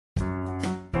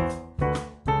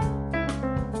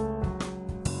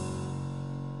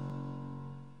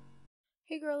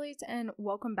girlies, and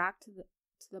welcome back to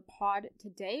the pod.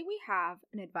 Today we have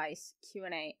an advice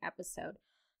Q&A episode.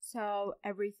 So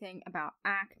everything about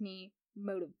acne,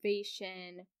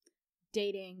 motivation,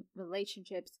 dating,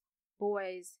 relationships,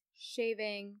 boys,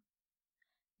 shaving,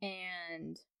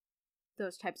 and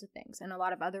those types of things, and a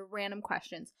lot of other random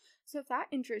questions. So if that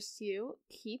interests you,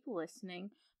 keep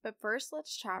listening. But first,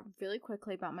 let's chat really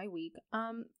quickly about my week.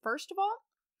 First of all,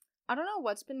 I don't know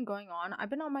what's been going on. I've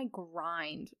been on my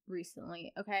grind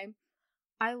recently, okay?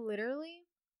 I literally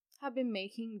have been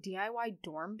making DIY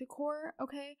dorm decor,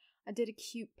 okay? I did a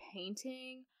cute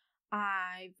painting.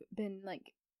 I've been,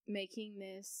 making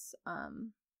this,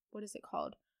 what is it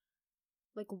called?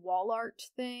 Wall art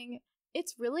thing.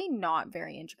 It's really not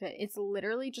very intricate. It's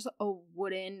literally just a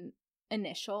wooden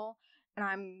initial, and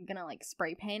I'm gonna,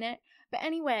 spray paint it. But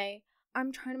anyway,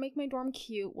 I'm trying to make my dorm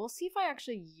cute. We'll see if I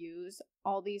actually use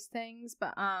all these things,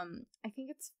 but I think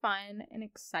it's fun and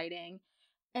exciting.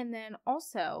 And then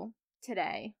also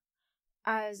today,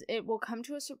 as it will come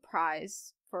to a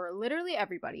surprise for literally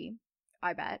everybody,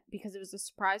 I bet, because it was a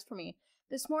surprise for me.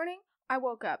 This morning, I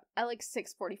woke up at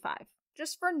 6:45,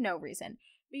 just for no reason,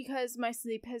 because my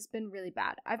sleep has been really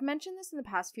bad. I've mentioned this in the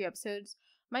past few episodes.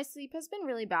 My sleep has been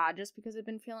really bad just because I've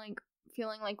been feeling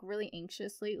really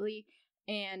anxious lately,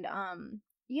 and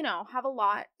have a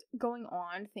lot going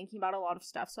on, thinking about a lot of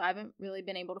stuff, so I haven't really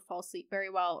been able to fall asleep very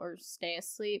well or stay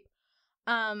asleep.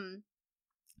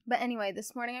 But anyway,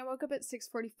 this morning I woke up at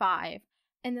 6:45,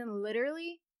 and then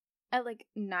literally at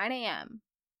 9 a.m.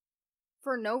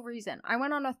 for no reason, I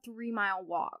went on a 3-mile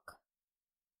walk.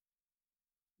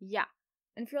 Yeah.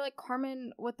 And if you're like,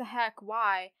 Carmen, what the heck?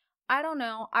 Why? I don't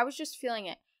know. I was just feeling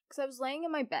it because I was laying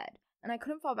in my bed and I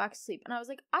couldn't fall back asleep. And I was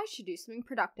like, I should do something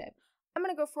productive. I'm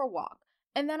going to go for a walk.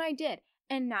 And then I did.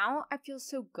 And now I feel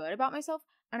so good about myself.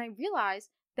 And I realized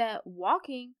that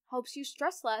walking helps you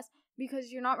stress less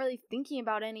because you're not really thinking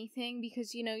about anything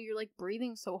because, you're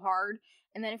breathing so hard.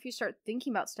 And then if you start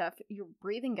thinking about stuff, your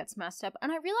breathing gets messed up.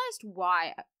 And I realized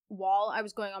why while I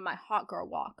was going on my hot girl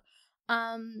walk.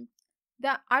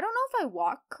 That I don't know if I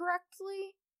walk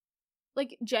correctly.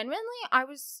 Genuinely,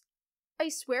 I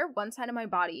swear one side of my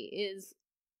body is,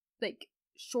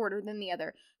 shorter than the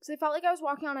other. Because I felt like I was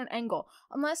walking on an angle.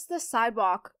 Unless the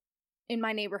sidewalk in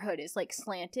my neighborhood is,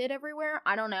 slanted everywhere.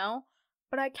 I don't know.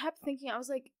 But I kept thinking, I was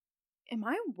like, am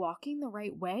I walking the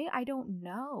right way? I don't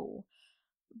know.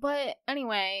 But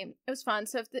anyway, it was fun.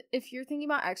 So if you're thinking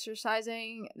about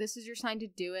exercising, this is your sign to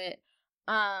do it.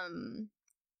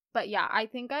 But yeah, I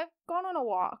think I've gone on a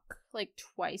walk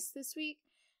twice this week.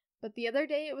 But the other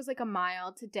day it was a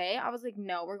mile. Today I was like,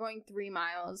 no, we're going 3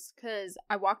 miles because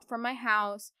I walked from my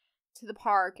house to the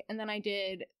park and then I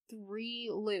did 3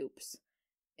 loops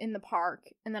in the park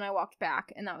and then I walked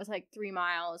back and that was 3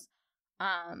 miles.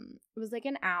 It was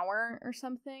an hour or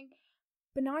something.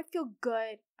 But now I feel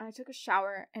good. I took a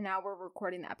shower and now we're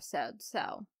recording the episode.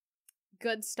 So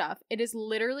good stuff. It is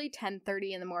literally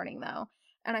 10:30 in the morning though.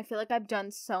 And I feel like I've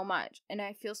done so much and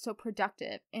I feel so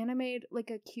productive. And I made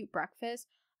a cute breakfast.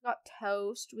 I got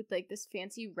toast with this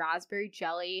fancy raspberry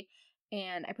jelly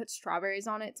and I put strawberries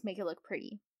on it to make it look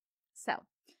pretty. So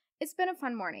it's been a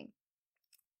fun morning.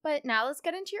 But now let's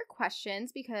get into your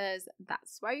questions because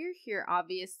that's why you're here,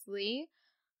 obviously.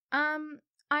 I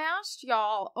asked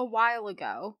y'all a while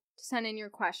ago to send in your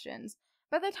questions.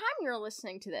 By the time you're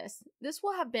listening to this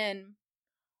will have been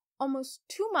almost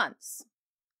 2 months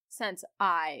since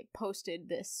I posted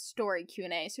this story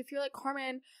Q&A. So if you're like,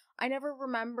 Carmen, I never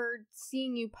remembered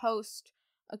seeing you post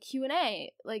a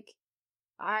Q&A.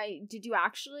 Did you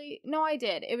actually? No, I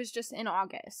did. It was just in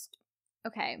August.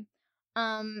 Okay.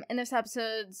 And this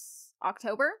episode's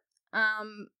October.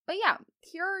 But yeah,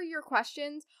 here are your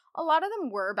questions. A lot of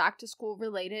them were back to school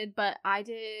related, but I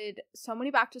did so many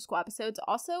back to school episodes.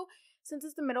 Also, since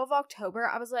it's the middle of October,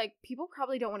 I was like, people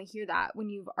probably don't want to hear that when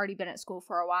you've already been at school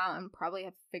for a while and probably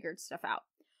have figured stuff out.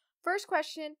 First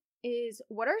question is,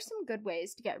 what are some good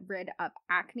ways to get rid of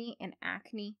acne and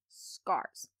acne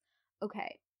scars?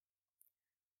 Okay.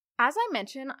 As I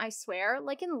mentioned, I swear,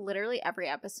 in literally every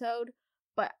episode,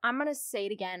 but I'm going to say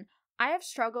it again. I have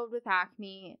struggled with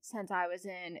acne since I was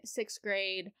in 6th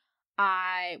grade.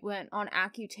 I went on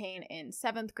Accutane in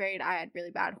 7th grade. I had really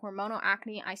bad hormonal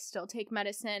acne. I still take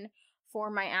medicine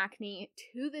for my acne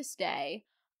to this day.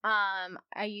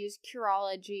 I use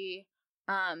Curology.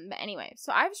 But anyway,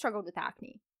 so I've struggled with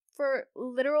acne for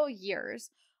literal years,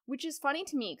 which is funny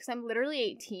to me because I'm literally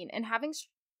 18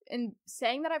 and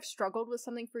saying that I've struggled with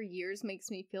something for years makes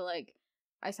me feel like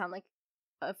I sound like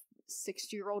a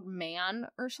 60-year-old man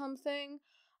or something.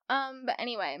 But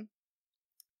anyway,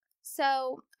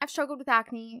 so I've struggled with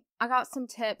acne. I got some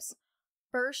tips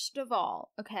First of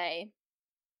all, okay,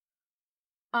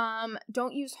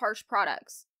 don't use harsh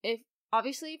products. If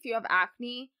you have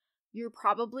acne, you're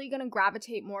probably going to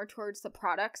gravitate more towards the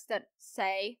products that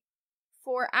say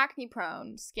for acne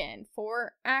prone skin,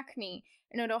 for acne,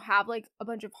 and it'll have like a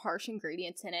bunch of harsh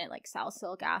ingredients in it, like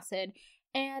salicylic acid,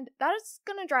 and that is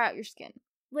going to dry out your skin.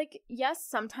 Like, yes,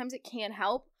 sometimes it can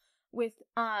help with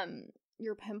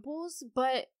your pimples,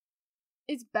 but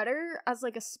it's better as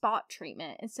like a spot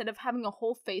treatment instead of having a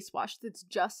whole face wash that's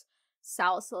just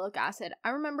salicylic acid. I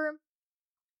remember,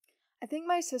 I think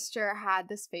my sister had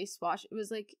this face wash. It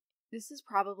was like, this is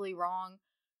probably wrong.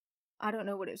 I don't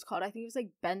know what it was called. I think it was like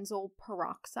benzoyl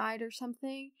peroxide or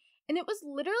something. And it was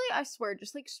literally, I swear,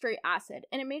 just like straight acid.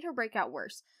 And it made her break out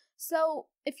worse. So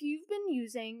if you've been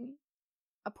using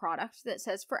a product that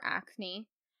says for acne,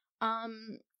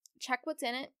 check what's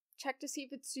in it. Check to see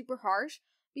if it's super harsh.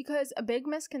 Because a big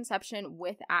misconception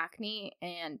with acne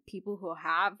and people who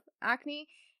have acne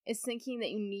is thinking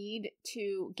that you need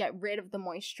to get rid of the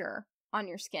moisture on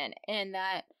your skin. And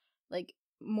that like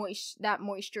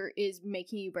moisture is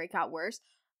making you break out worse.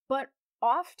 But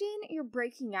often you're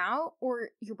breaking out, or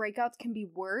your breakouts can be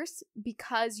worse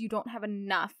because you don't have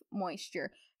enough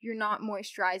moisture. You're not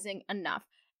moisturizing enough.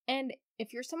 And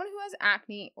if you're someone who has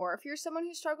acne, or if you're someone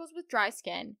who struggles with dry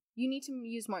skin, you need to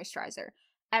use moisturizer.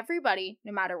 Everybody,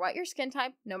 no matter what your skin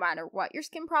type, no matter what your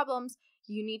skin problems,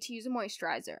 you need to use a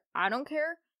moisturizer. I don't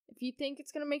care if you think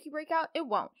it's going to make you break out, it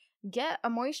won't. Get a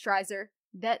moisturizer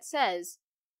that says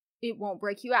it won't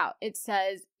break you out. It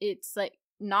says it's like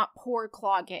not pore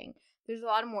clogging. There's a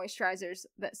lot of moisturizers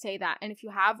that say that. And if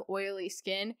you have oily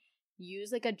skin,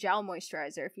 use like a gel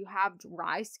moisturizer. If you have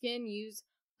dry skin, use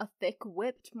a thick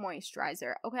whipped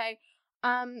moisturizer. Okay.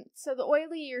 So the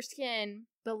oilier your skin,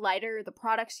 the lighter the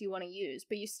products you want to use,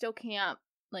 but you still can't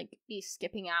like be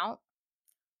skipping out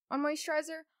on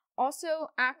moisturizer. Also,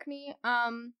 acne,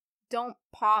 don't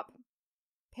pop,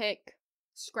 pick,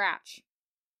 scratch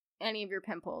any of your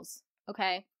pimples,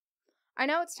 okay? I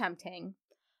know it's tempting.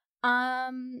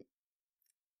 And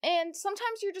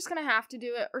sometimes you're just gonna have to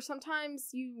do it, or sometimes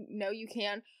you know you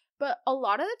can, but a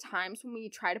lot of the times when we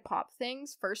try to pop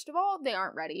things, first of all, they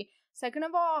aren't ready. Second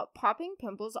of all, popping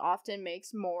pimples often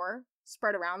makes more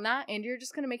spread around that, and you're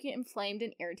just gonna make it inflamed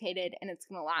and irritated, and it's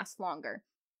gonna last longer.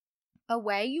 A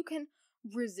way you can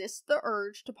resist the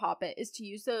urge to pop it is to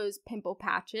use those pimple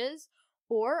patches,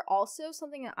 or also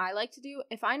something that I like to do,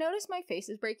 if I notice my face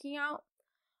is breaking out,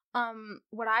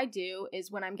 what I do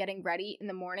is when I'm getting ready in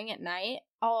the morning at night,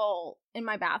 in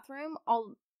my bathroom,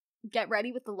 I'll get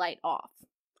ready with the light off.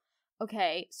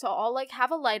 Okay, so I'll like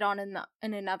have a light on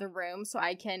in another room so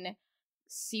I can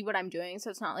see what I'm doing, so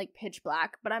it's not like pitch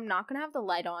black, but I'm not gonna have the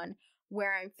light on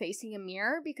where I'm facing a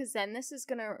mirror, because then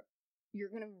you're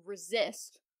gonna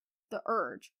resist the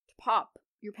urge to pop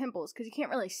your pimples because you can't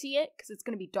really see it because it's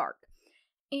gonna be dark.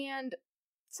 And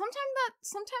sometimes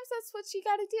that's what you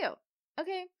gotta do.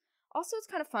 Okay. Also, it's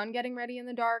kind of fun getting ready in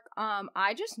the dark.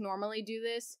 I just normally do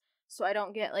this so I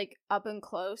don't get like up and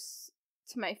close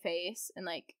to my face and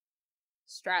like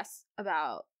stress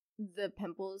about the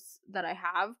pimples that I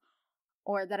have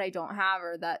or that I don't have,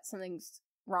 or that something's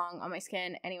wrong on my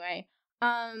skin. Anyway,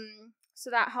 so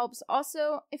that helps.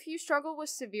 Also, if you struggle with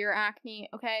severe acne,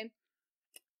 okay,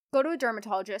 go to a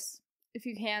dermatologist if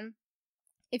you can.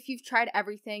 If you've tried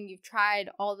everything, you've tried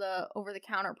all the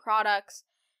over-the-counter products,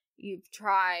 you've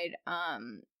tried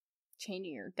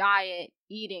changing your diet,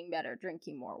 eating better,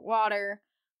 drinking more water,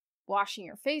 washing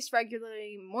your face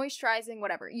regularly, moisturizing,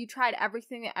 whatever. You tried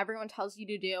everything that everyone tells you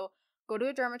to do. Go to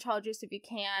a dermatologist if you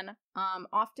can.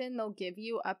 Often they'll give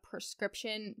you a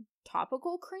prescription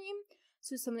topical cream,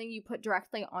 so something you put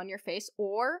directly on your face,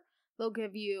 or they'll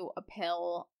give you a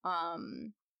pill,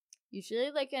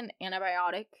 usually like an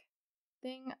antibiotic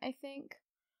thing, I think.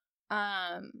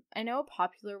 I know a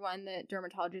popular one that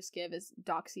dermatologists give is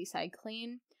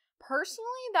doxycycline.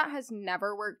 Personally, that has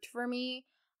never worked for me.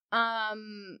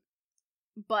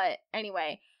 But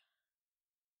anyway,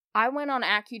 I went on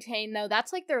Accutane, though.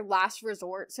 That's like their last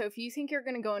resort. So if you think you're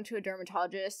going to go into a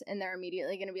dermatologist and they're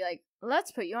immediately going to be like,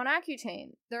 let's put you on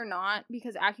Accutane, they're not,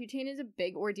 because Accutane is a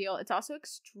big ordeal. It's also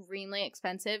extremely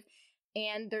expensive,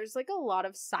 and there's like a lot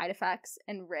of side effects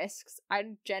and risks.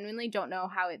 I genuinely don't know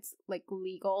how it's like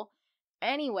legal.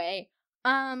 Anyway,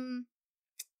 but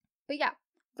yeah,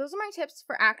 those are my tips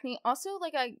for acne. Also,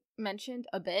 like I mentioned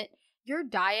a bit, your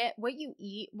diet, what you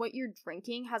eat, what you're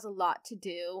drinking has a lot to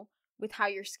do with how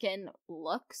your skin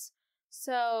looks.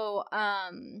 So,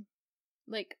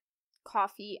 like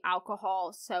coffee,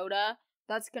 alcohol, soda,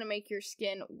 that's gonna make your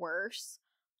skin worse.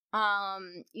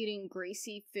 Eating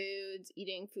greasy foods,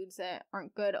 eating foods that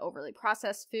aren't good, overly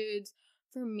processed foods,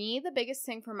 For me, the biggest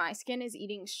thing for my skin is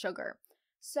eating sugar.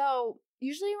 So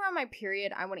usually around my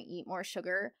period, I want to eat more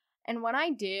sugar. And when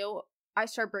I do, I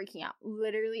start breaking out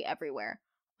literally everywhere.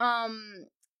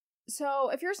 So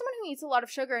if you're someone who eats a lot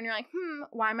of sugar and you're like,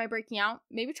 why am I breaking out?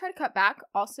 Maybe try to cut back.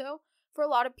 Also, for a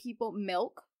lot of people,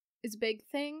 milk is a big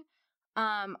thing.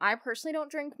 I personally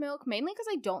don't drink milk, mainly because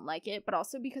I don't like it, but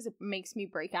also because it makes me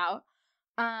break out.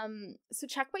 So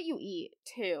check what you eat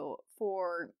too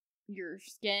for your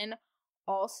skin.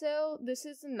 Also, this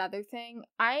is another thing.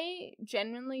 I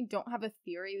genuinely don't have a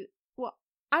theory. Well,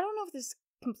 I don't know if this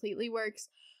completely works,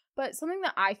 but something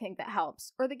that I think that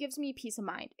helps or that gives me peace of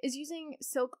mind is using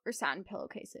silk or satin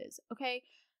pillowcases, okay?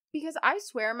 Because I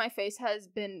swear my face has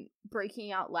been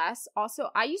breaking out less. Also,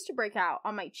 I used to break out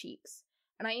on my cheeks,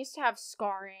 and I used to have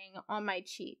scarring on my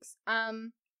cheeks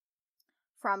from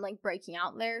like breaking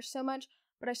out there so much,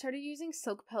 but I started using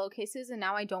silk pillowcases and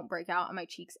now I don't break out on my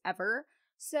cheeks ever.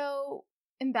 So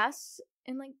invest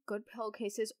in like good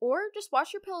pillowcases, or just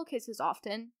wash your pillowcases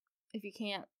often if you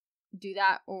can't do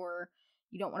that or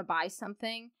you don't want to buy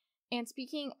something. And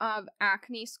speaking of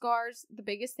acne scars, the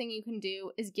biggest thing you can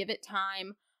do is give it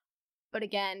time. But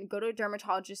again, go to a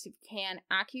dermatologist if you can.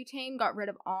 Accutane got rid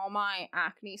of all my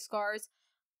acne scars.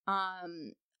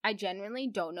 I genuinely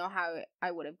don't know how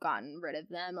I would have gotten rid of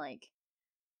them like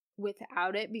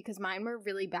without it, because mine were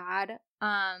really bad.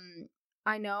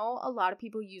 I know a lot of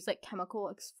people use like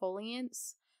chemical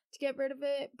exfoliants to get rid of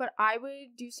it, but I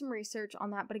would do some research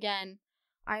on that. But again,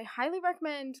 I highly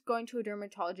recommend going to a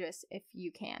dermatologist if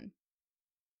you can.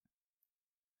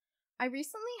 I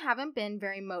recently haven't been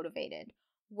very motivated.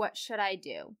 What should I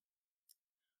do?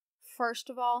 First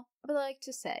of all, I would like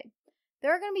to say,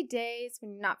 there are going to be days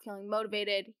when you're not feeling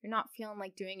motivated, you're not feeling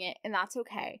like doing it, and that's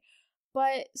okay.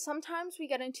 But sometimes we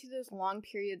get into those long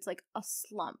periods like a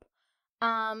slump,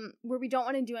 where we don't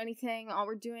want to do anything. All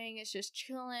we're doing is just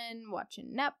chilling,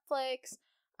 watching Netflix.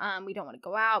 We don't want to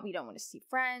go out, we don't want to see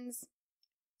friends.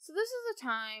 So this is a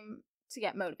time to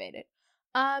get motivated.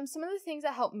 Some of the things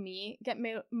that help me get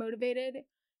motivated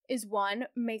is 1,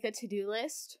 make a to-do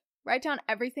list. Write down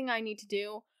everything I need to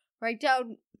do. Write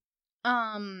down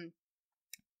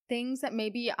things that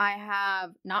maybe I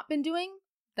have not been doing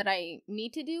that I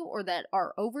need to do or that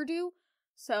are overdue.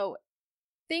 So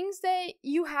things that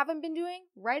you haven't been doing,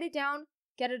 write it down,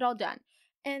 get it all done.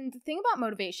 And the thing about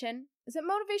motivation is that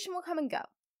motivation will come and go.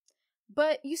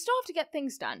 But you still have to get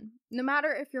things done, no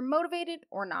matter if you're motivated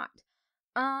or not.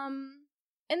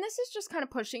 And this is just kind of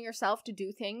pushing yourself to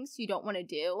do things you don't want to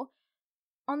do.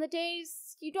 On the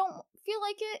days you don't feel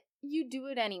like it, you do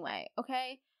it anyway,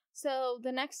 okay? So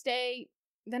the next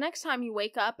time you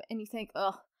wake up and you think,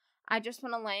 ugh, I just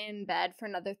want to lay in bed for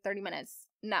another 30 minutes.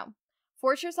 No.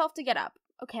 Force yourself to get up,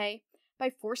 okay? By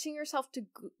forcing yourself to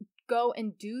go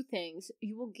and do things,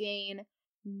 you will gain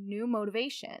new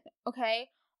motivation, okay?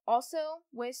 Also,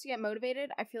 ways to get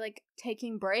motivated, I feel like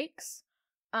taking breaks.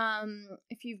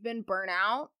 If you've been burnt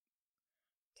out,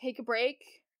 take a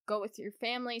break, go with your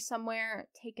family somewhere,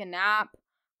 take a nap,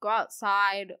 go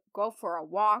outside, go for a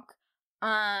walk.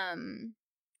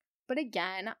 But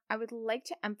again, I would like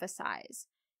to emphasize,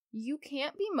 you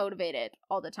can't be motivated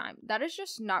all the time. That is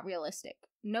just not realistic.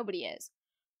 Nobody is.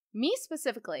 Me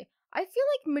specifically, I feel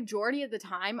like majority of the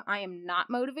time I am not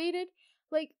motivated.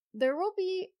 Like, there will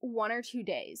be 1 or 2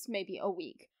 days, maybe a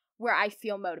week, where I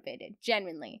feel motivated,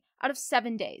 genuinely. Out of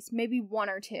 7 days, maybe 1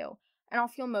 or 2, and I'll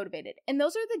feel motivated. And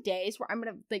those are the days where I'm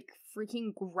gonna, like,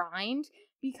 freaking grind,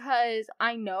 because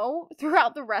I know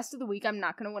throughout the rest of the week I'm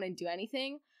not gonna want to do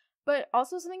anything. But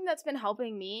also something that's been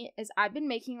helping me is I've been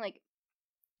making, like,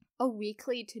 a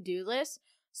weekly to-do list.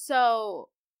 So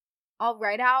I'll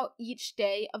write out each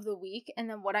day of the week and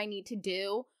then what I need to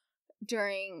do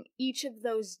during each of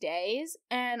those days,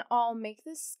 and I'll make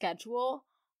this schedule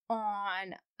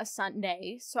on a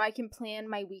Sunday so I can plan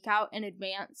my week out in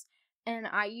advance. And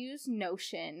I use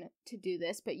Notion to do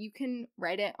this, but you can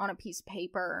write it on a piece of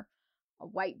paper, a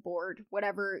whiteboard,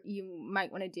 whatever you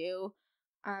might want to do,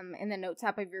 in the notes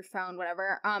app of your phone,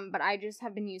 whatever. But I just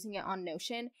have been using it on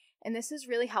Notion, and this is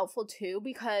really helpful too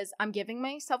because I'm giving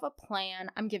myself a plan,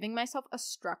 I'm giving myself a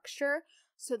structure,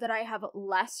 so that I have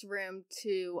less room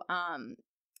to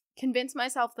convince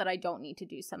myself that I don't need to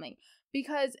do something.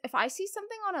 Because if I see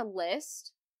something on a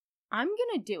list, I'm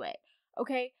gonna do it,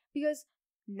 okay? Because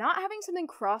not having something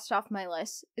crossed off my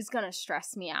list is gonna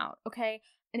stress me out, okay?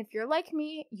 And if you're like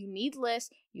me, you need lists,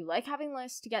 you like having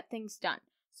lists to get things done.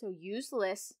 So use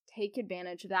lists, take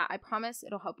advantage of that. I promise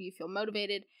it'll help you feel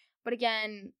motivated. But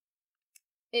again,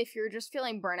 if you're just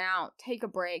feeling burnt out, take a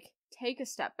break, take a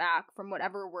step back from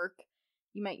whatever work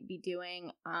you might be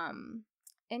doing. And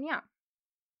yeah.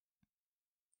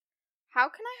 how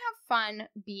can I have fun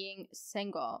being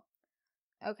single?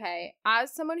 Okay,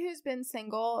 as someone who's been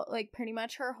single, like, pretty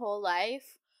much her whole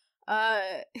life,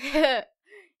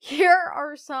 here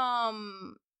are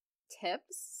some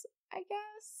tips, I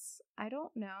guess. I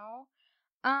don't know.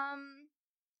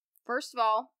 First of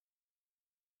all,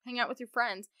 hang out with your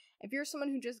friends. If you're someone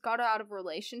who just got out of a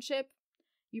relationship,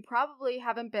 you probably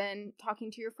haven't been talking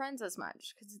to your friends as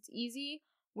much, because it's easy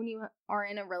when you are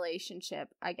in a relationship,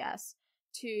 I guess,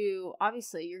 to,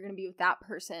 obviously, you're going to be with that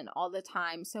person all the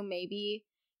time. So maybe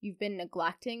you've been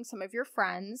neglecting some of your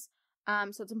friends.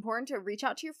 So it's important to reach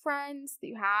out to your friends that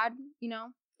you had,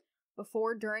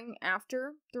 before, during,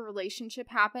 after the relationship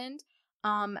happened.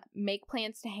 Make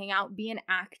plans to hang out, be an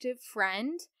active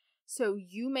friend. So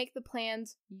you make the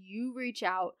plans, you reach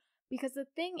out. Because the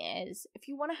thing is, if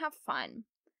you want to have fun,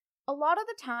 a lot of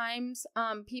the times,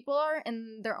 people are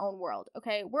in their own world,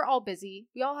 okay? We're all busy.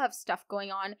 We all have stuff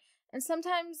going on. And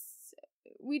sometimes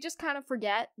we just kind of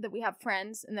forget that we have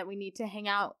friends and that we need to hang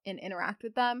out and interact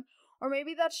with them. Or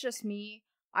maybe that's just me.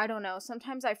 I don't know.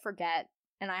 Sometimes I forget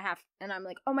and I'm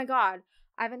like, oh my God,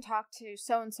 I haven't talked to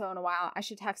so-and-so in a while. I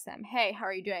should text them. Hey, how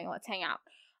are you doing? Let's hang out.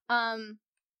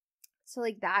 So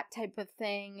like that type of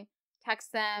thing.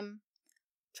 Text them.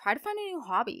 Try to find a new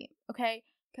hobby, okay?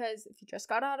 Because if you just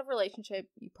got out of a relationship,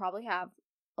 you probably have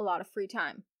a lot of free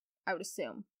time, I would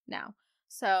assume, now.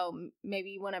 So maybe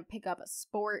you want to pick up a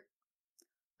sport,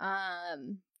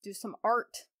 do some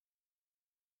art,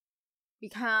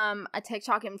 become a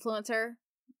TikTok influencer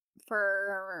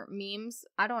for memes.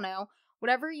 I don't know.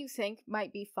 Whatever you think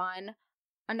might be fun.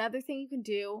 Another thing you can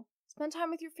do, spend time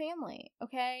with your family,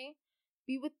 okay?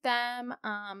 Be with them,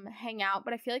 hang out.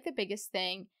 But I feel like the biggest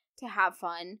thing to have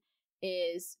fun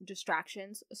is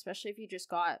distractions, especially if you just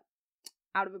got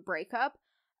out of a breakup.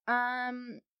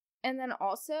 And then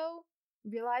also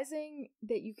realizing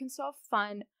that you can still have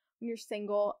fun when you're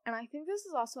single. And I think this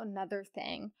is also another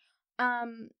thing.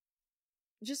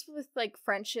 Just with like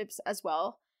friendships as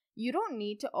well. You don't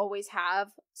need to always have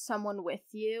someone with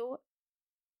you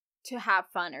to have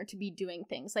fun or to be doing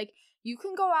things. Like, you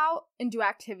can go out and do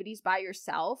activities by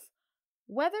yourself,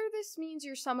 whether this means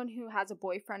you're someone who has a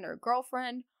boyfriend or a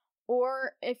girlfriend,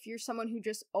 or if you're someone who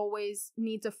just always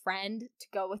needs a friend to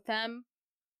go with them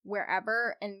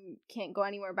wherever and can't go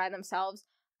anywhere by themselves.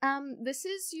 This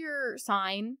is your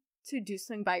sign to do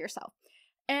something by yourself.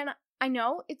 And I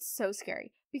know it's so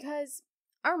scary because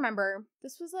I remember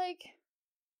this was like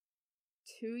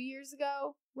 2 years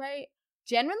ago, right?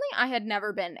 Genuinely, I had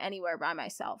never been anywhere by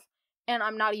myself. And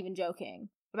I'm not even joking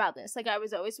about this. Like, I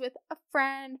was always with a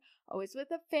friend, always with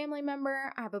a family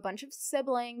member. I have a bunch of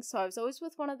siblings, so I was always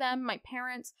with one of them, my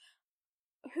parents,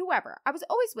 whoever. I was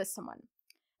always with someone.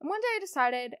 And one day I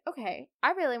decided, okay,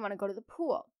 I really want to go to the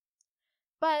pool.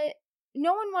 But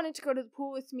no one wanted to go to the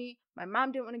pool with me. My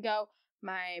mom didn't want to go.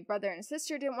 My brother and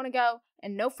sister didn't want to go.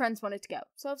 And no friends wanted to go.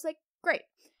 So I was like, great.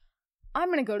 I'm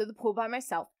going to go to the pool by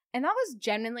myself. And that was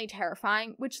genuinely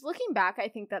terrifying, which, looking back, I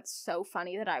think that's so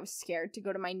funny that I was scared to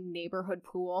go to my neighborhood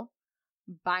pool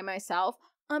by myself.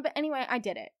 But anyway, I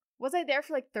did it. Was I there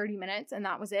for like 30 minutes and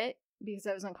that was it because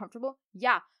I was uncomfortable?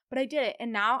 Yeah, but I did it.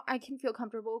 And now I can feel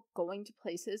comfortable going to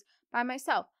places by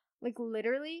myself. Like,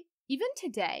 literally, even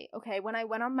today, okay, when I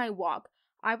went on my walk,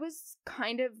 I was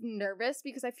kind of nervous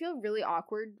because I feel really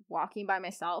awkward walking by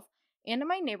myself and in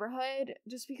my neighborhood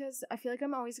just because I feel like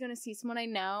I'm always going to see someone I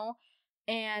know.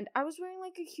 And I was wearing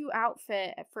like a cute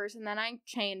outfit at first, and then I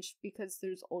changed because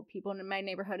there's old people in my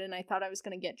neighborhood and I thought I was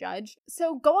going to get judged.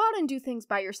 So go out and do things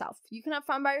by yourself. You can have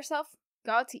fun by yourself.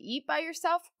 Go out to eat by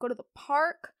yourself. Go to the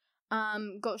park.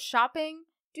 Go shopping.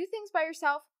 Do things by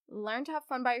yourself. Learn to have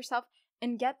fun by yourself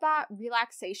and get that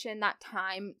relaxation, that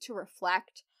time to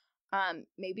reflect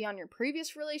maybe on your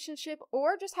previous relationship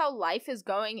or just how life is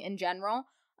going in general.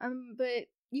 But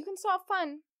you can still have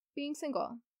fun being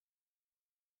single.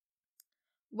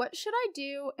 What should I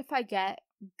do if I get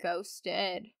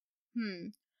ghosted?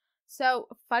 So,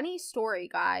 funny story,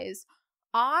 guys.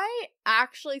 I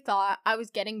actually thought I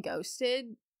was getting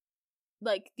ghosted,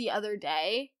 like, the other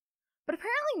day. But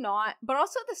apparently not. But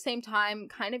also at the same time,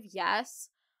 kind of yes.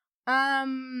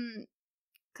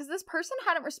 Because this person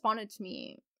hadn't responded to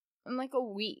me in, like, a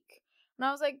week. And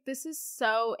I was like, this is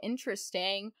so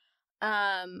interesting.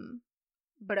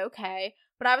 But okay.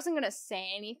 But I wasn't going to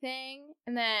say anything.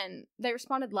 And then they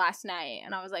responded last night.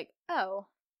 And I was like, oh,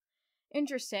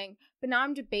 interesting. But now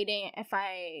I'm debating if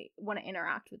I want to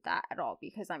interact with that at all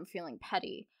because I'm feeling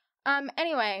petty.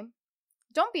 Anyway,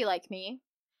 don't be like me.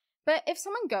 But if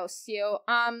someone ghosts you,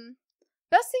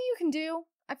 best thing you can do,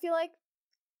 I feel like,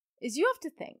 is you have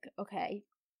to think, okay?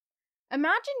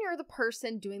 Imagine you're the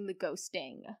person doing the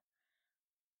ghosting.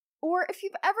 Or if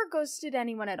you've ever ghosted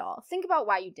anyone at all, think about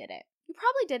why you did it. You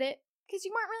probably did it because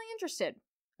you weren't really interested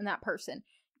in that person.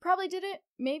 You probably did it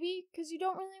maybe because you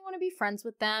don't really want to be friends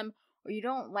with them, or you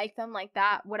don't like them like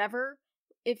that, whatever.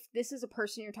 If this is a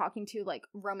person you're talking to, like,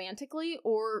 romantically,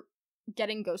 or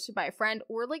getting ghosted by a friend,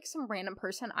 or like some random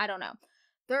person, I don't know.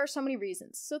 There are so many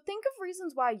reasons. So think of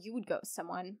reasons why you would ghost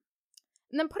someone,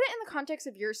 and then put it in the context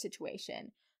of your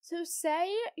situation. So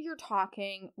say you're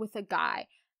talking with a guy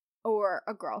or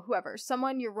a girl, whoever,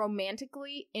 someone you're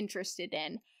romantically interested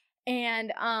in,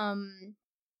 and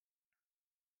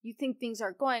you think things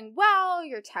are going well,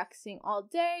 you're texting all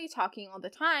day, talking all the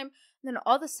time, and then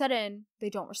all of a sudden they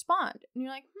don't respond. And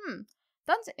you're like,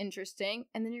 that's interesting.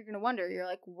 And then you're going to wonder, you're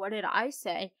like, what did I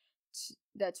say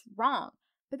that's wrong?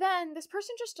 But then this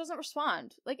person just doesn't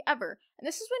respond, like, ever. And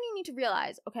this is when you need to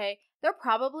realize, okay, they're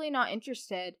probably not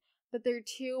interested, but they're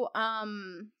too,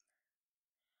 trying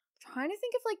to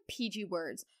think of, like, PG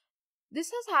words.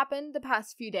 This has happened the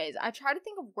past few days. I try to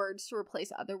think of words to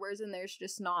replace other words, and there's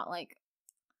just not, like,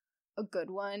 a good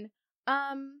one.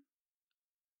 I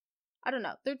don't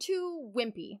know. They're too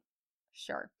wimpy.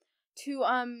 Sure. To,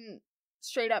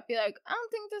 straight up be like, I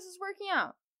don't think this is working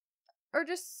out. Or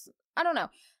just, I don't know.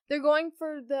 They're going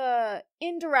for the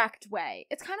indirect way.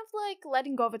 It's kind of like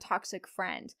letting go of a toxic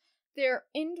friend. They're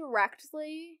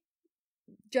indirectly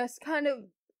just kind of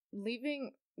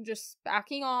leaving, just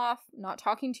backing off, not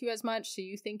talking to you as much, so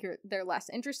you think they're less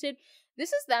interested.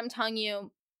 This is them telling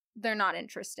you they're not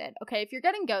interested, okay? If you're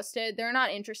getting ghosted, they're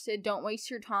not interested. Don't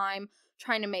waste your time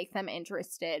trying to make them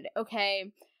interested,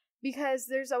 okay? Because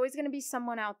there's always going to be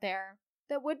someone out there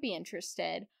that would be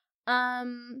interested.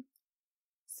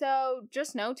 So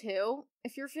just know, too,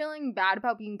 if you're feeling bad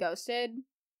about being ghosted,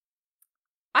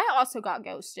 I also got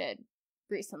ghosted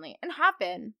recently and have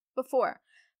been before.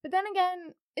 But then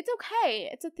again, it's okay.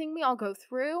 It's a thing we all go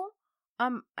through.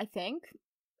 I think.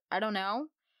 I don't know.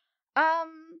 But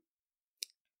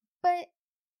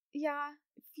yeah,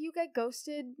 if you get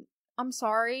ghosted, I'm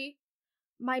sorry.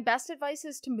 My best advice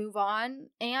is to move on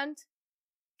and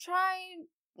try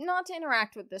not to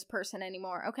interact with this person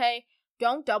anymore, okay?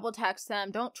 Don't double text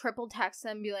them. Don't triple text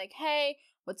them. Be like, hey,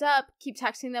 what's up? Keep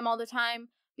texting them all the time.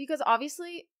 Because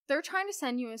obviously, they're trying to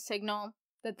send you a signal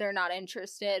that they're not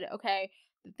interested, okay?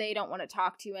 That they don't want to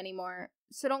talk to you anymore.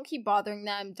 So don't keep bothering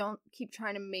them. Don't keep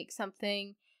trying to make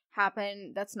something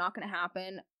happen that's not going to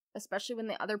happen, especially when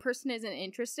the other person isn't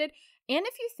interested. And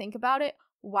if you think about it,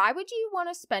 why would you want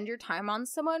to spend your time on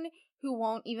someone who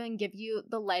won't even give you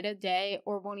the light of day,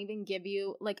 or won't even give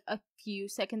you, like, a few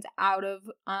seconds out of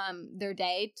their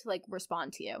day to, like,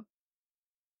 respond to you?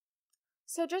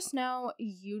 So just know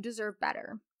you deserve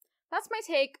better. That's my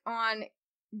take on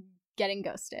getting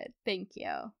ghosted. Thank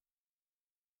you.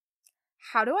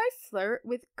 How do I flirt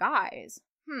with guys?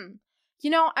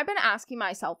 I've been asking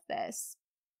myself this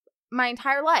my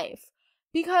entire life,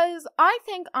 because I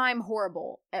think I'm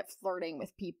horrible at flirting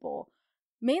with people,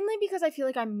 mainly because I feel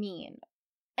like I'm mean,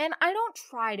 and I don't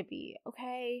try to be,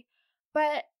 okay?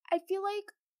 But I feel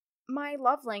like my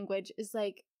love language is,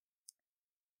 like,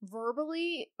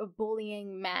 verbally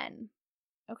bullying men,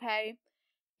 okay?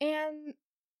 And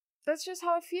that's just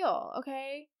how I feel,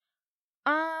 okay?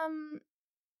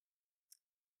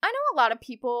 I know a lot of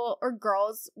people, or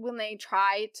girls, when they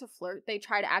try to flirt, they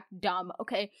try to act dumb,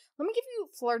 okay? Let me give you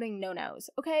flirting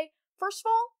no-nos, okay? First of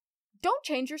all, don't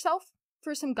change yourself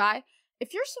for some guy.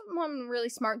 If you're someone really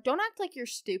smart, don't act like you're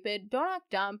stupid. Don't act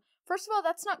dumb. First of all,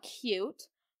 that's not cute.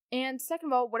 And second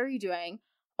of all, what are you doing?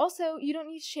 Also, you don't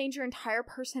need to change your entire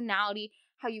personality,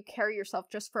 how you carry yourself,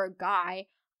 just for a guy.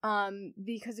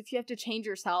 Because if you have to change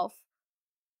yourself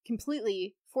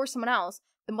completely for someone else,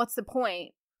 then what's the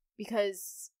point?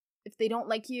 Because if they don't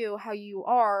like you how you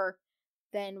are,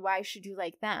 then why should you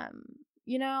like them?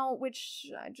 Which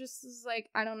I just is like,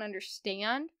 I don't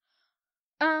understand.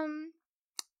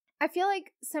 I feel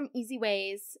like some easy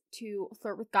ways to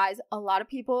flirt with guys, a lot of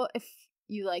people, if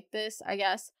you like this, I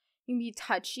guess, you can be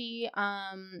touchy,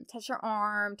 touch their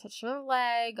arm, touch their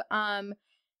leg,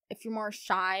 if you're more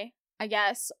shy, I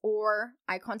guess, or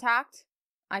eye contact.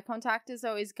 Eye contact is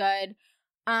always good.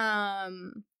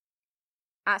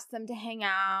 Ask them to hang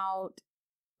out.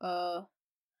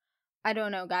 I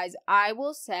don't know, guys. I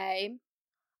will say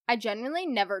I genuinely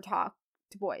never talk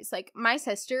to boys. Like, my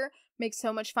sister makes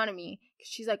so much fun of me because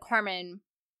she's like, Carmen,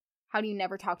 how do you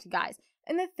never talk to guys?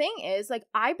 And the thing is, like,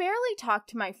 I barely talk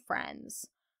to my friends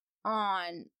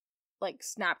on, like,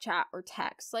 Snapchat or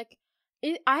text. Like,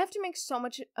 I have to make so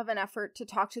much of an effort to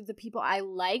talk to the people I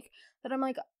like that I'm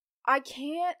like, I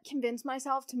can't convince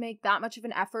myself to make that much of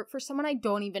an effort for someone I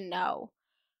don't even know.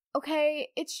 Okay,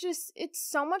 it's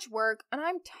so much work, and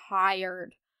I'm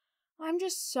tired. I'm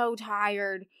just so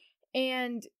tired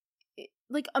and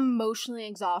like emotionally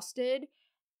exhausted.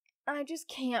 I just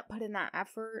can't put in that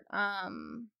effort.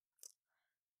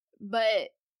 But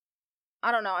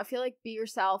I don't know. I feel like be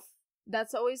yourself. I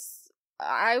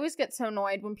always get so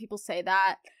annoyed when people say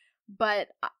that, but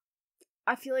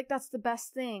I feel like that's the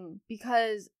best thing,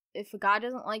 because if a guy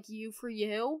doesn't like you for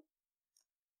you,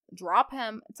 drop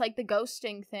him. It's like the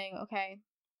ghosting thing, okay?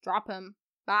 Drop him.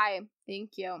 Bye.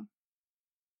 Thank you.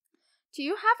 Do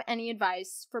you have any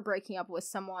advice for breaking up with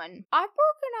someone? I've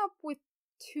broken up with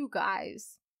 2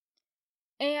 guys,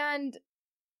 and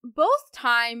both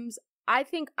times I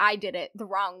think I did it the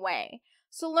wrong way.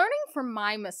 So learning from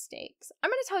my mistakes, I'm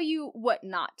going to tell you what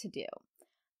not to do.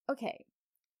 Okay,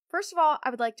 first of all, I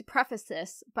would like to preface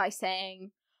this by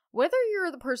saying, whether you're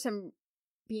the person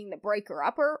being the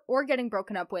breaker-upper or getting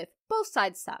broken up with, both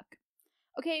sides suck.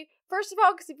 Okay, first of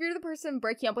all, because if you're the person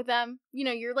breaking up with them, you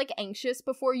know, you're like anxious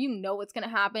before you know what's gonna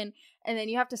happen, and then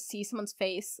you have to see someone's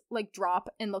face like drop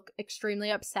and look extremely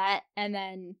upset and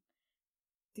then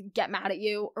get mad at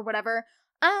you or whatever.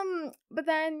 But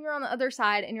then you're on the other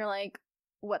side and you're like,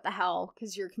 what the hell?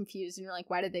 Because you're confused and you're like,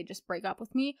 why did they just break up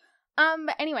with me?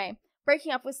 But anyway,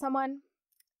 breaking up with someone,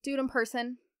 do it in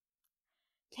person.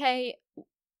 Okay,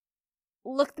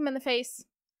 look them in the face.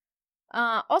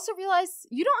 Also realize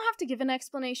you don't have to give an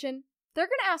explanation. They're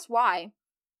gonna ask why,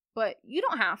 but you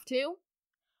don't have to.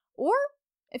 Or,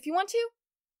 if you want to,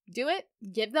 do it.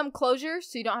 Give them closure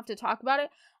so you don't have to talk about it.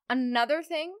 Another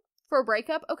thing for a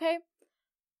breakup, okay?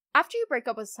 After you break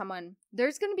up with someone,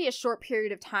 there's gonna be a short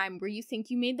period of time where you think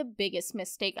you made the biggest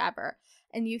mistake ever,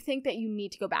 and you think that you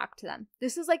need to go back to them.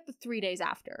 This is like the 3 days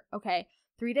after, okay?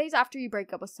 3 days after you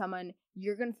break up with someone,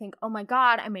 you're going to think, oh my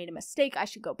God, I made a mistake. I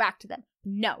should go back to them.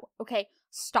 No, okay?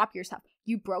 Stop yourself.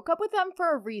 You broke up with them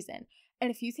for a reason. And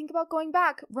if you think about going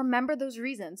back, remember those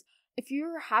reasons. If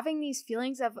you're having these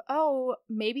feelings of, oh,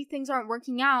 maybe things aren't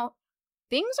working out,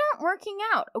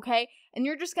 okay? And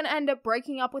you're just going to end up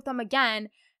breaking up with them again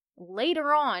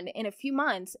later on in a few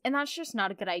months. And that's just not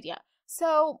a good idea.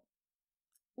 So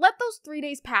let those 3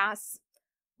 days pass.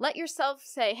 Let yourself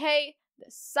say, hey,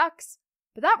 this sucks.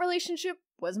 But that relationship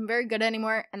wasn't very good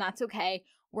anymore, and that's okay.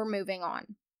 We're moving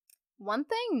on. One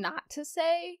thing not to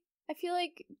say, I feel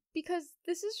like, because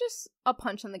this is just a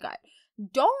punch in the gut.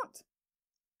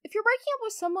 If you're breaking up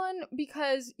with someone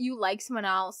because you like someone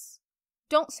else,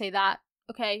 don't say that,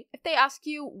 okay? If they ask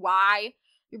you why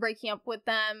you're breaking up with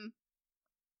them,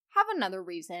 have another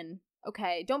reason,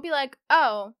 okay? Don't be like,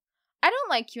 oh, I don't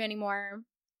like you anymore.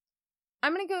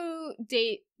 I'm gonna go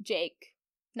date Jake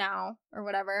now, or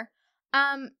whatever.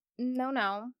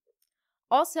 No.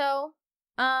 Also,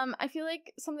 I feel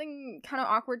like something kind of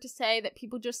awkward to say that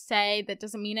people just say that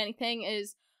doesn't mean anything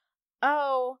is,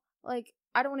 oh, like,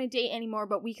 I don't want to date anymore,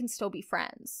 but we can still be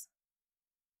friends.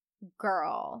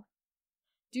 Girl,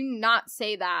 do not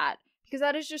say that, because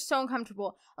that is just so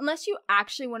uncomfortable. Unless you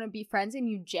actually want to be friends and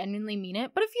you genuinely mean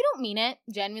it. But if you don't mean it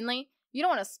genuinely, you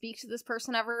don't want to speak to this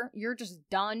person ever, you're just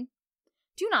done.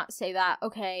 Do not say that,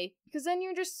 okay? Because then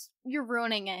you're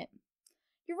ruining it.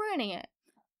 You're ruining it.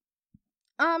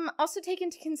 Also take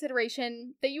into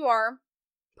consideration that you are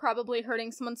probably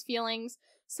hurting someone's feelings,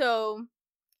 so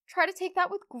try to take that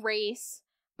with grace,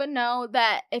 but know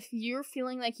that if you're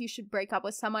feeling like you should break up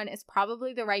with someone, it's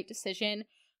probably the right decision,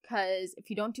 because if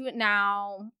you don't do it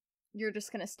now, you're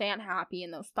just going to stay unhappy,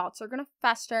 and those thoughts are going to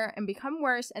fester and become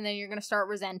worse, and then you're going to start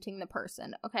resenting the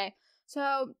person, okay?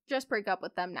 So just break up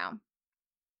with them now.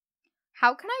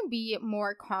 How can I be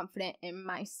more confident in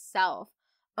myself?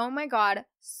 Oh my God,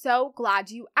 so glad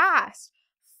you asked.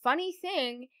 Funny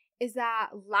thing is that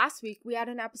last week we had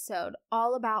an episode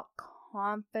all about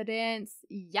confidence.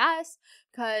 Yes,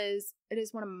 because it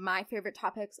is one of my favorite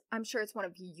topics. I'm sure it's one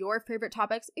of your favorite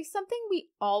topics. It's something we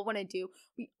all want to do.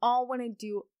 We all want to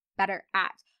do better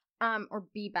at, or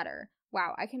be better.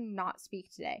 Wow, I cannot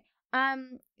speak today.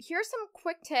 Here are some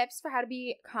quick tips for how to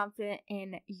be confident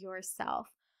in yourself.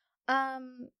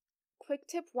 Quick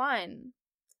tip 1.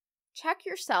 Check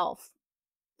yourself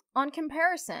on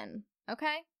comparison,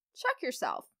 okay? Check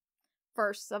yourself,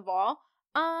 first of all.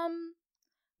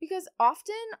 Because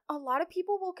often a lot of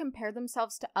people will compare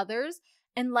themselves to others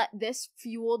and let this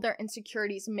fuel their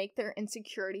insecurities, make their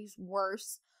insecurities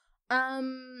worse.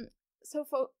 So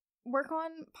work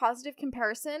on positive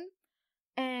comparison,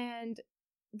 and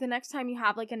the next time you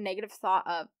have like a negative thought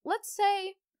of, let's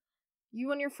say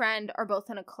you and your friend are both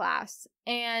in a class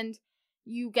and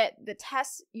you get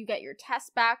your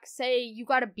test back. Say you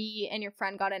got a B and your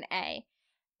friend got an A.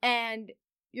 And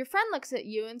your friend looks at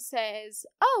you and says,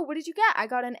 oh, what did you get? I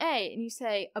got an A. And you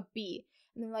say a B.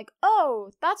 And they're like, oh,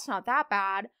 that's not that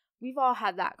bad. we've all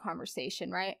had that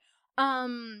conversation, right?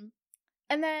 And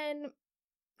then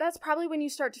that's probably when you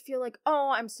start to feel like,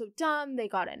 oh, I'm so dumb, they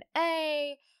got an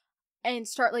A, and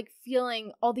start like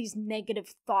feeling all these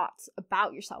negative thoughts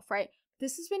about yourself, right?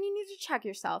 This is when you need to check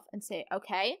yourself and say,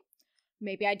 okay,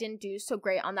 maybe I didn't do so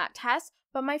great on that test,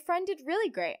 but my friend did really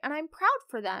great and I'm proud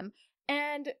for them.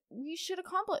 And we should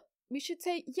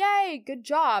say, yay, good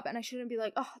job. And I shouldn't be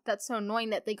like, oh, that's so annoying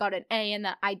that they got an A and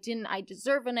that I didn't, I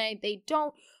deserve an A, they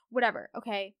don't, whatever,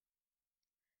 okay?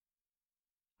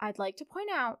 I'd like to point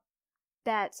out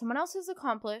that someone else's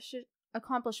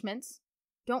accomplishments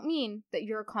don't mean that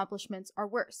your accomplishments are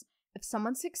worse. If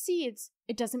someone succeeds,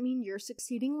 it doesn't mean you're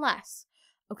succeeding less,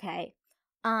 okay?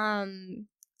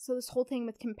 So this whole thing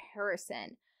with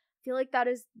comparison, I feel like that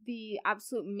is the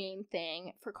absolute main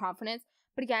thing for confidence.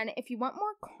 But again, if you want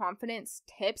more confidence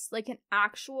tips, like an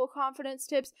actual confidence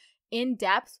tips in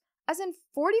depth, as in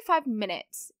 45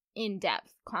 minutes in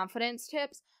depth confidence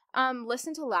tips,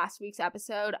 listen to last week's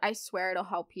episode. I swear it'll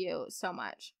help you so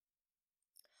much.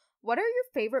 What are your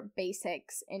favorite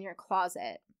basics in your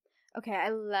closet? Okay, I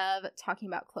love talking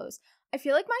about clothes. I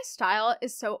feel like my style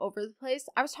is so over the place.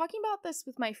 I was talking about this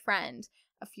with my friend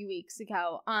a few weeks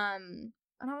ago. And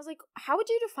I was like, how would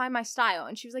you define my style?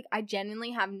 And she was like, I genuinely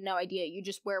have no idea. You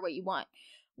just wear what you want.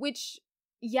 Which,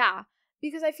 yeah,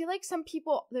 because I feel like some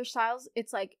people, their styles,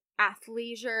 it's like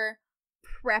athleisure,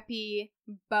 preppy,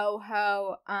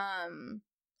 boho,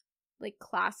 like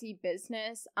classy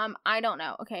business. I don't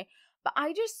know. Okay. But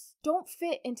I just don't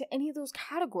fit into any of those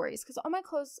categories because all my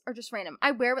clothes are just random.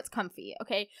 I wear what's comfy,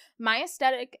 okay? My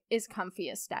aesthetic is comfy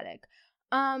aesthetic.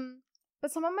 But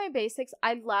some of my basics,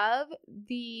 I love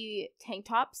the tank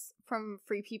tops from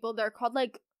Free People. They're called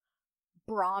like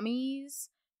Brahmies,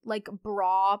 like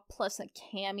bra plus a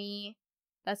cami.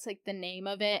 That's like the name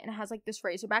of it. And it has like this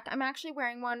razorback. I'm actually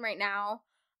wearing one right now.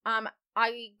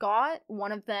 I got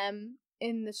one of them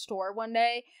in the store one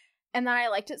day and then I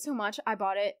liked it so much I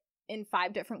bought it in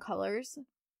 5 different colors.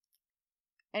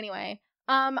 Anyway,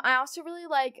 I also really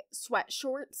like sweat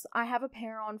shorts. I have a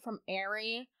pair on from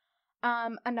Aerie.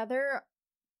 Another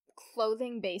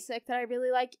clothing basic that I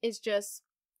really like is just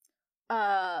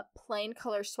plain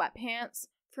color sweatpants.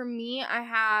 For me, I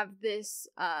have this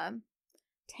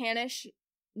tannish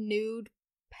nude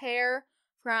pair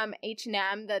from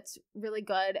H&M that's really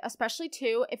good, especially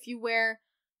too if you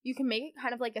can make it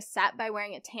kind of like a set by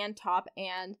wearing a tan top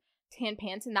and tan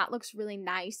pants, and that looks really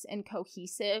nice and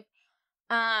cohesive.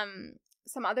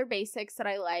 Some other basics that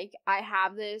I like, I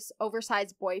have this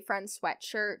oversized boyfriend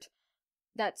sweatshirt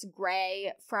that's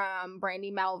gray from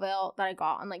Brandy Melville that I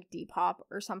got on like Depop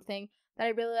or something that I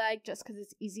really like just because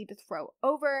it's easy to throw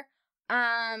over.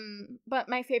 But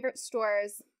my favorite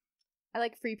stores, I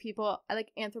like Free People, I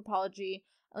like Anthropologie,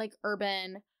 I like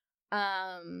Urban,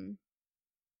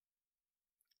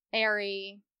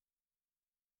 Aerie,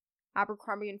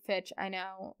 Abercrombie and Fitch, I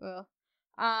know. Ugh.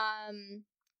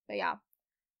 But yeah,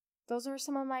 those are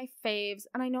some of my faves.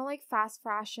 And I know like fast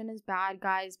fashion is bad,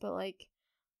 guys, but like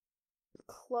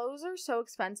clothes are so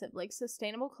expensive. Like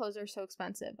sustainable clothes are so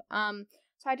expensive. So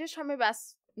I just try my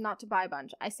best not to buy a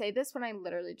bunch. I say this when I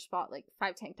literally just bought like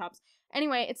 5 tank tops.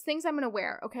 Anyway, it's things I'm gonna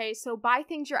wear, okay? So buy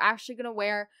things you're actually gonna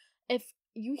wear. If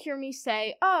you hear me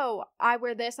say, oh, I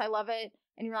wear this, I love it,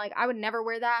 and you're like, I would never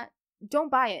wear that,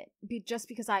 don't buy it just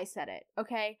because I said it,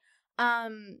 okay?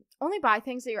 Only buy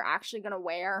things that you're actually gonna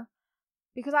wear,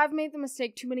 because I've made the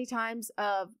mistake too many times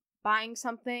of buying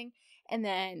something and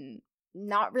then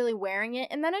not really wearing it,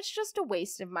 and then it's just a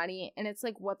waste of money, and it's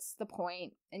like, what's the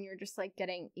point? And you're just like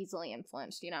getting easily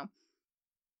influenced, you know?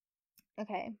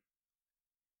 Okay.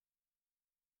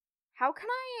 How can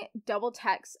I double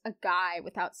text a guy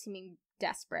without seeming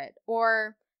desperate?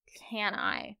 Or can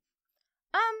I?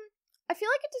 I feel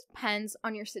like it depends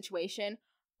on your situation.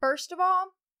 First of all,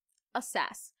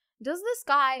 assess. Does this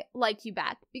guy like you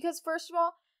back? Because first of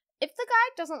all, if the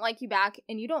guy doesn't like you back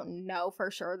and you don't know for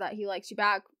sure that he likes you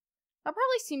back, that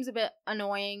probably seems a bit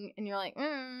annoying and you're like,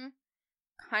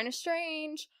 kind of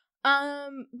strange.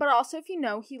 But also if you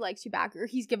know he likes you back or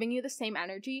he's giving you the same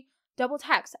energy, double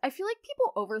text. I feel like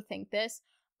people overthink this.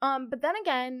 But then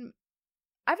again,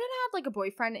 I haven't had like a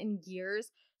boyfriend in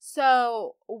years,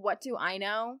 so what do I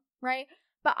know, right?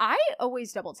 But I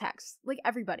always double text, like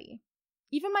everybody.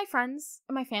 Even my friends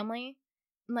and my family,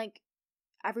 like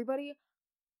everybody.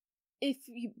 If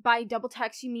you by double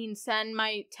text you mean send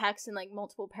my text in like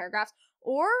multiple paragraphs,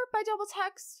 or by double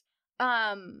text,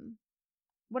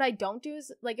 what I don't do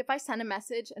is like if I send a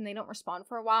message and they don't respond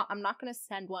for a while, I'm not gonna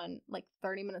send one like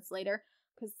 30 minutes later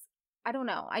because I don't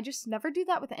know. I just never do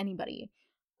that with anybody.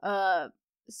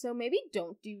 So maybe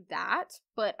don't do that,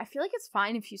 but I feel like it's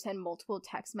fine if you send multiple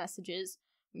text messages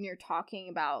when you're talking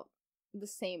about the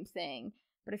same thing.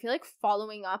 But I feel like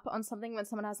following up on something when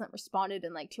someone hasn't responded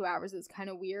in like 2 hours is kind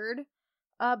of weird.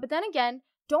 But then again,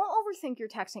 don't overthink your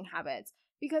texting habits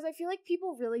because I feel like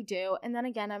people really do. And then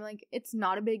again, I'm like, it's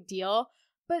not a big deal.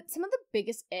 But some of the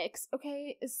biggest icks,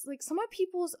 okay, is like some of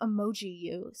people's emoji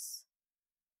use.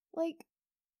 Like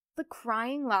the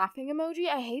crying, laughing emoji,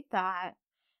 I hate that.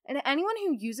 And anyone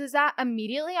who uses that,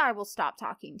 immediately I will stop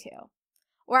talking to.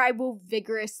 Or I will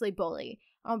vigorously bully.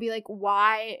 I'll be like,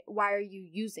 why are you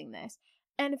using this?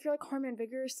 And if you're like, Carmen,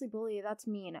 vigorously bully, that's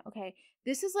mean. Okay,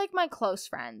 this is like my close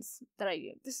friends that I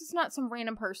do. This is not some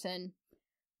random person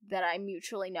that I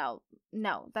mutually know.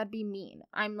 No, that'd be mean.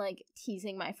 I'm like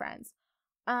teasing my friends.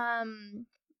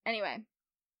 Anyway.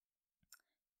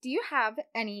 Do you have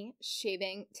any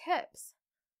shaving tips?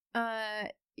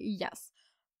 Yes.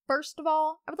 First of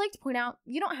all, I would like to point out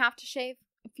you don't have to shave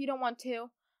if you don't want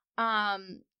to.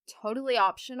 Totally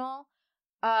optional.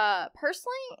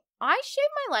 Personally, I shave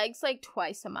my legs like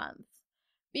twice a month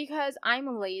because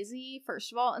I'm lazy,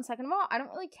 first of all, and second of all, I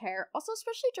don't really care. Also,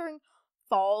 especially during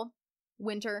fall,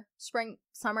 winter, spring,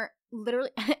 summer, literally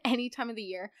any time of the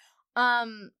year.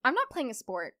 I'm not playing a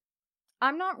sport.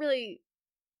 I'm not really,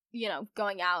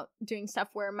 going out doing stuff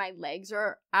where my legs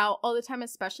are out all the time,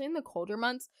 especially in the colder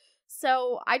months.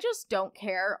 So I just don't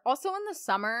care. Also in the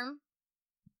summer,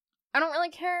 I don't really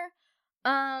care.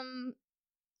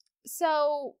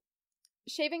 So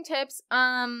shaving tips,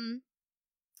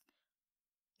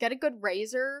 get a good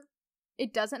razor.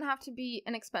 It doesn't have to be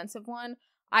an expensive one.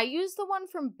 I use the one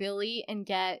from Billy and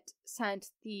get sent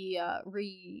the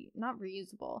not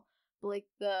reusable, but like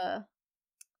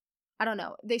I don't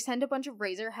know. They send a bunch of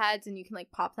razor heads and you can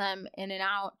like pop them in and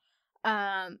out.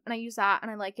 And I use that and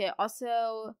I like it.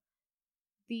 Also,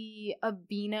 the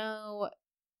Aveeno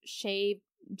shave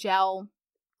gel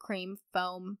cream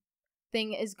foam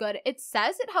thing is good. It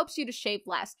says it helps you to shave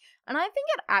less. And I think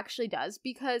it actually does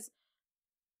because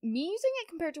me using it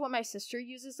compared to what my sister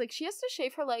uses, like she has to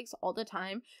shave her legs all the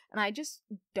time and I just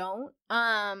don't.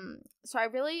 So I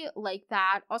really like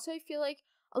that. Also, I feel like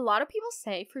a lot of people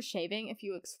say for shaving, if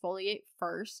you exfoliate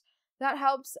first, that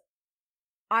helps.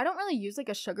 I don't really use like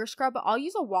a sugar scrub, but I'll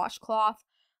use a washcloth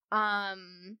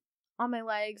on my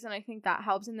legs, and I think that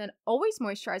helps. And then always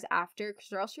moisturize after,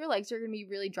 because or else your legs are gonna be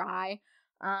really dry,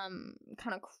 kind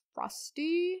of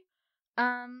crusty.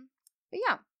 But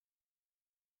yeah.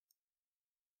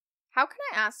 How can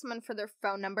I ask someone for their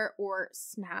phone number or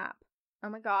Snap? Oh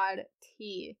my god,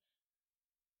 T.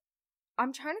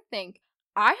 I'm trying to think.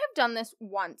 I have done this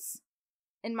once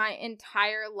in my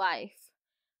entire life.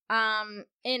 And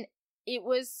it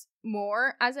was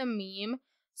more as a meme,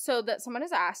 so that someone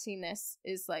is asking this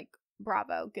is like,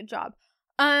 bravo, good job.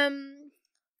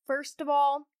 First of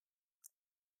all,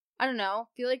 I don't know,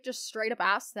 feel like just straight up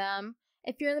ask them.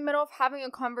 If you're in the middle of having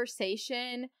a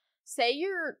conversation, say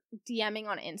you're DMing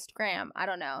on Instagram, I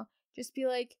don't know, just be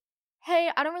like, hey,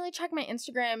 I don't really check my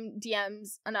Instagram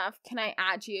DMs enough. Can I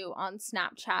add you on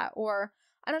Snapchat? Or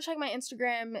I don't check my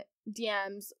Instagram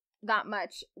DMs that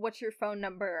much. What's your phone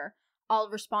number? I'll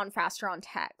respond faster on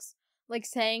text. Like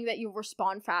saying that you'll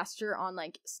respond faster on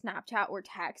like Snapchat or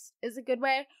text is a good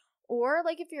way. Or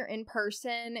like if you're in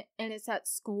person and it's at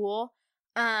school,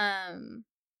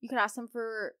 you could ask them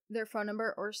for their phone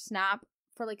number or Snap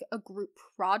for like a group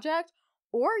project.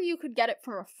 Or you could get it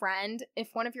from a friend. If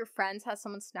one of your friends has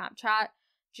someone's Snapchat,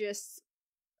 just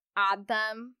add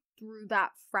them through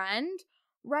that friend,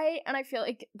 right? And I feel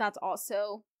like that's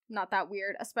also not that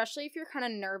weird, especially if you're kind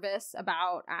of nervous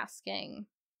about asking.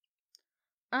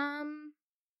 How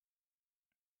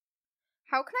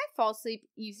can I fall asleep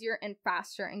easier and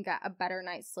faster and get a better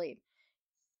night's sleep?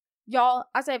 Y'all,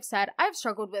 as I've said, I've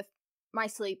struggled with my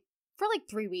sleep for like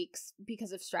 3 weeks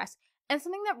because of stress. And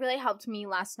something that really helped me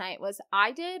last night was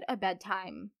I did a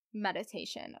bedtime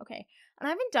meditation, okay? And I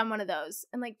haven't done one of those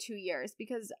in like 2 years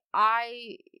because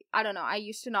I don't know, I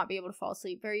used to not be able to fall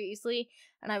asleep very easily,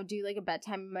 and I would do like a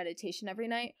bedtime meditation every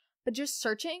night. But just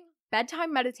searching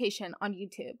bedtime meditation on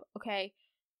YouTube, okay?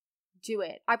 Do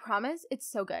it. I promise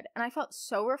it's so good. And I felt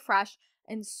so refreshed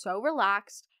and so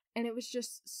relaxed, and it was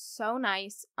just so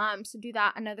nice. So do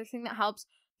that. Another thing that helps,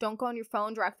 don't go on your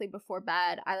phone directly before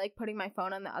bed. I like putting my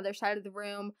phone on the other side of the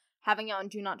room, having it on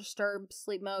do not disturb,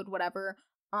 sleep mode, whatever.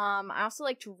 I also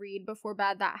like to read before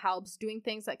bed. That helps. Doing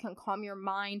things that can calm your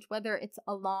mind, whether it's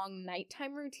a long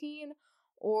nighttime routine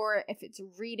or if it's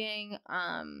reading.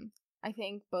 I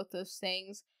think both those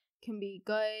things can be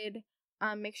good.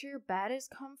 Make sure your bed is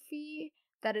comfy,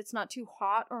 that it's not too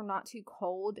hot or not too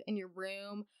cold in your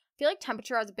room. feel like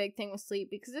temperature has a big thing with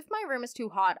sleep, because if my room is too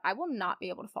hot, I will not be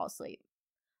able to fall asleep.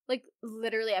 Like,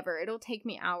 literally ever. It'll take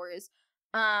me hours.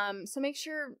 So make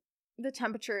sure the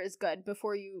temperature is good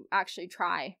before you actually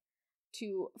try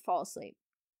to fall asleep.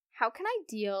 How can I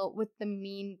deal with the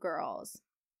mean girls?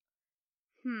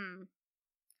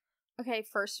 Okay,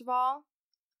 first of all,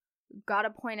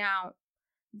 gotta point out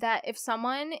that if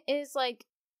someone is, like,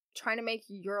 trying to make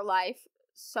your life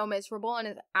so miserable and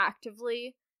is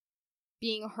actively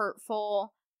being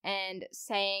hurtful and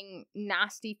saying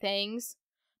nasty things,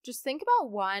 just think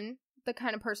about, one, the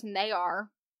kind of person they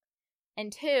are,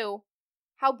 and two,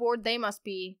 how bored they must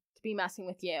be to be messing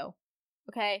with you.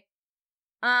 Okay?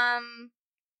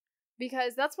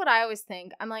 Because that's what I always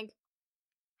think. I'm like,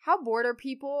 how bored are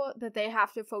people that they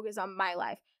have to focus on my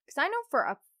life? Because I know for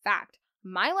a fact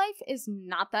my life is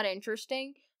not that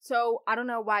interesting, so I don't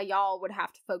know why y'all would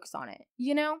have to focus on it,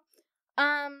 you know?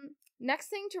 Next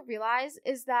thing to realize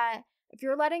is that if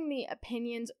you're letting the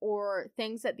opinions or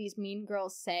things that these mean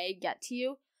girls say get to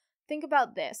you, think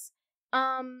about this.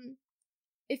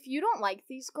 If you don't like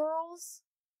these girls,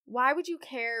 why would you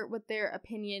care what their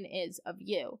opinion is of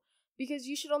you? Because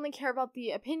you should only care about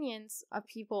the opinions of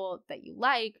people that you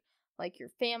like your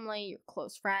family, your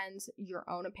close friends, your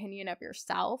own opinion of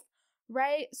yourself,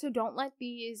 right? So don't let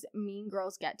these mean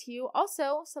girls get to you.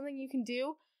 Also, something you can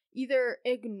do, either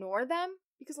ignore them,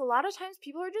 because a lot of times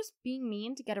people are just being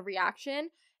mean to get a reaction,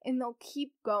 and they'll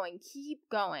keep going.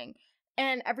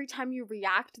 And every time you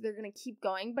react, they're going to keep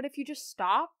going. But if you just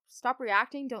stop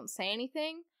reacting, don't say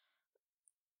anything,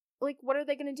 like, what are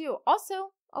they going to do?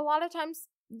 Also, a lot of times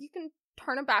you can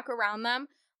turn it back around them.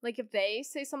 Like, if they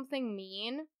say something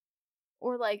mean,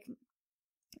 or like,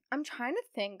 I'm trying to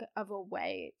think of a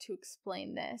way to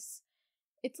explain this.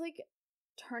 It's like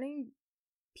turning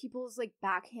people's, like,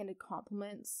 backhanded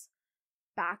compliments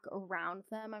back around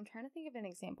them. I'm trying to think of an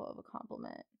example of a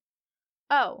compliment.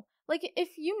 Oh, like,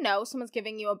 if you know someone's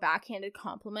giving you a backhanded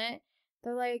compliment,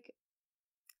 they're like,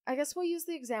 I guess we'll use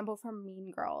the example from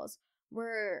Mean Girls,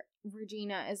 where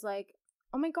Regina is like,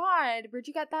 oh my god, where'd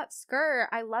you get that skirt?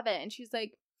 I love it. And she's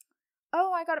like,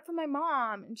 oh, I got it from my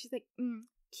mom. And she's like,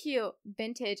 cute,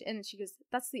 vintage. And then she goes,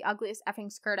 that's the ugliest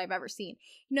effing skirt I've ever seen.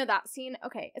 You know that scene?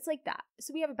 Okay, it's like that.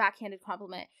 So we have a backhanded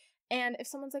compliment. And if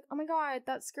someone's like, oh my god,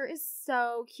 that skirt is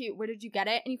so cute, where did you get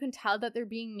it? And you can tell that they're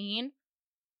being mean.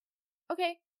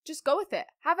 Okay, just go with it.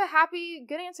 Have a happy,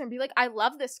 good answer and be like, I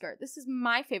love this skirt. This is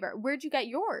my favorite. Where'd you get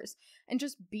yours? And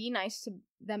just be nice to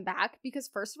them back. Because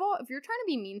first of all, if you're trying to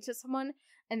be mean to someone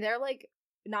and they're like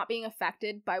not being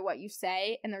affected by what you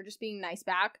say and they're just being nice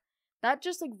back, that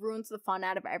just like ruins the fun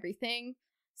out of everything.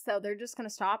 So they're just going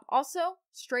to stop. Also,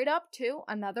 straight up too,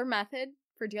 another method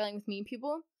for dealing with mean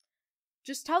people,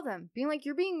 just tell them, being like,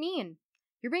 you're being mean.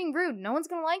 You're being rude. No one's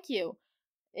going to like you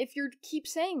if you keep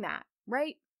saying that,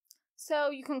 right?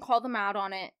 So you can call them out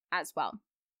on it as well.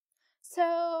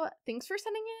 So thanks for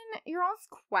sending in your all's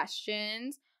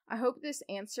questions. I hope this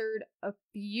answered a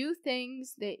few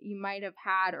things that you might have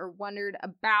had or wondered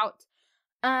about.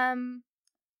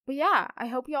 But yeah, I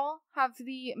hope y'all have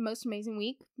the most amazing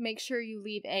week. Make sure you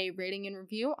leave a rating and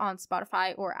review on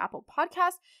Spotify or Apple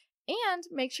Podcasts. And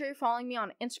make sure you're following me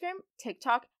on Instagram,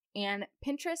 TikTok, and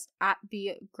Pinterest at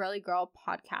the Girly Girl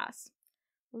Podcast.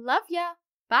 Love ya.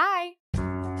 Bye.